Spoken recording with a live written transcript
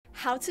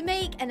How to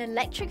make an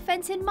electric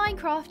fence in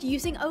Minecraft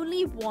using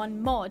only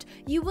one mod.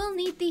 You will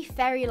need the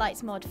fairy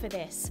lights mod for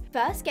this.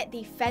 First, get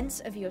the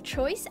fence of your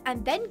choice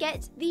and then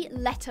get the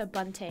letter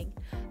bunting.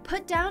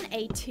 Put down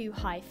a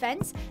 2-high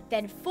fence,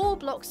 then 4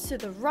 blocks to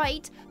the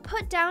right,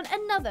 put down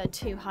another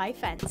 2-high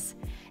fence.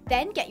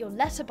 Then get your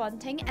letter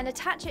bunting and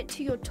attach it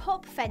to your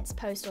top fence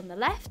post on the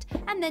left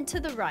and then to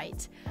the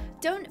right.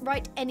 Don't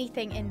write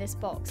anything in this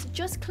box,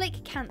 just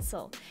click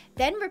cancel.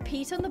 Then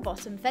repeat on the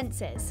bottom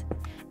fences.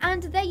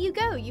 And there you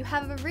go, you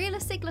have a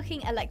realistic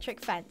looking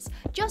electric fence.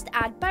 Just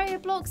add barrier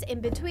blocks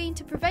in between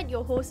to prevent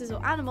your horses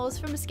or animals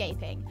from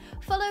escaping.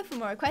 Follow for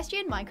more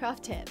equestrian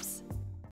Minecraft tips.